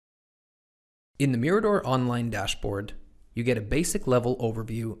In the Mirador Online dashboard, you get a basic level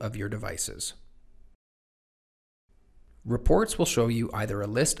overview of your devices. Reports will show you either a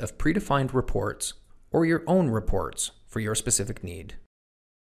list of predefined reports or your own reports for your specific need.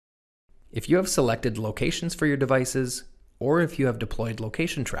 If you have selected locations for your devices, or if you have deployed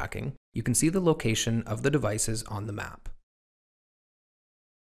location tracking, you can see the location of the devices on the map.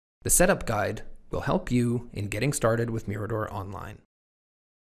 The setup guide will help you in getting started with Mirador Online.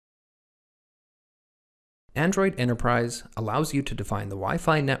 Android Enterprise allows you to define the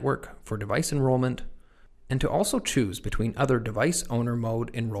Wi-Fi network for device enrollment and to also choose between other device owner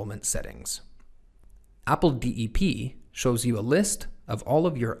mode enrollment settings. Apple DEP shows you a list of all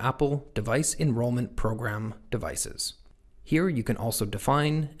of your Apple Device Enrollment Program devices. Here you can also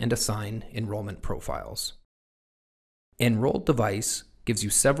define and assign enrollment profiles. Enrolled Device gives you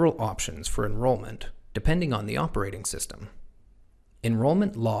several options for enrollment depending on the operating system.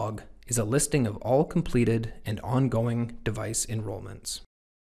 Enrollment Log is a listing of all completed and ongoing device enrollments.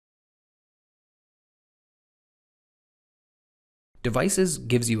 Devices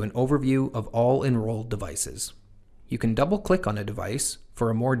gives you an overview of all enrolled devices. You can double-click on a device for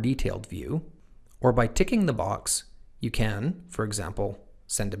a more detailed view, or by ticking the box, you can, for example,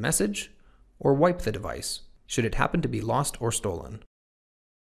 send a message or wipe the device should it happen to be lost or stolen.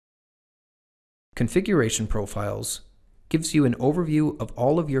 Configuration Profiles gives you an overview of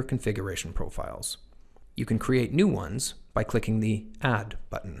all of your configuration profiles. You can create new ones by clicking the Add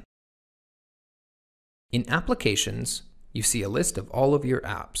button. In Applications, you see a list of all of your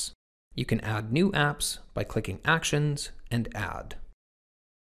apps. You can add new apps by clicking Actions and Add.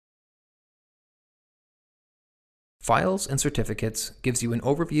 Files and Certificates gives you an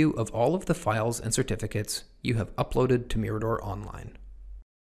overview of all of the files and certificates you have uploaded to Mirador Online.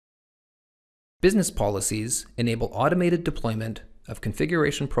 Business Policies enable automated deployment of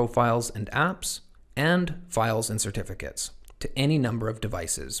configuration profiles and apps and files and certificates to any number of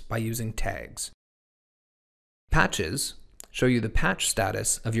devices by using tags. Patches show you the patch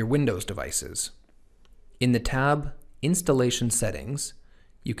status of your Windows devices. In the tab Installation Settings,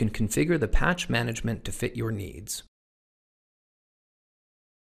 you can configure the patch management to fit your needs.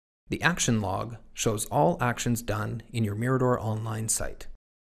 The Action Log shows all actions done in your Mirador Online site.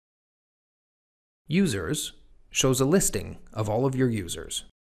 Users shows a listing of all of your users.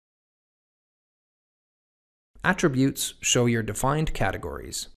 Attributes show your defined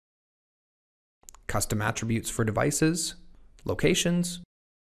categories. Custom attributes for devices, locations,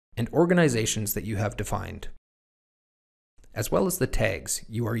 and organizations that you have defined, as well as the tags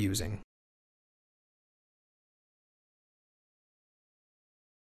you are using.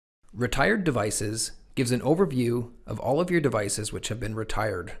 Retired Devices gives an overview of all of your devices which have been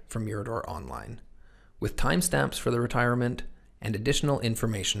retired from Mirador Online, with timestamps for the retirement and additional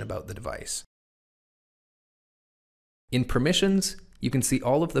information about the device. In Permissions, you can see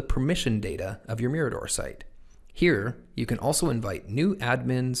all of the permission data of your Mirador site. Here, you can also invite new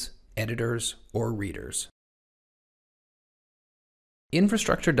admins, editors, or readers.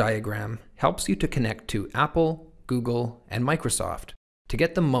 Infrastructure Diagram helps you to connect to Apple, Google, and Microsoft to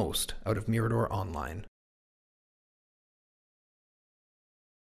get the most out of Mirador Online.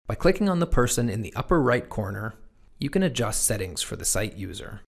 By clicking on the person in the upper right corner, you can adjust settings for the site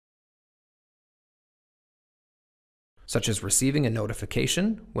user, such as receiving a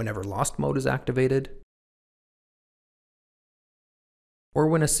notification whenever Lost Mode is activated, or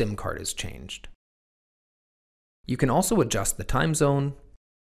when a SIM card is changed. You can also adjust the time zone,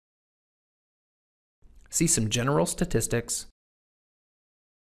 see some general statistics,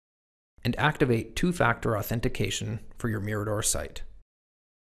 and activate two-factor authentication for your Mirador site.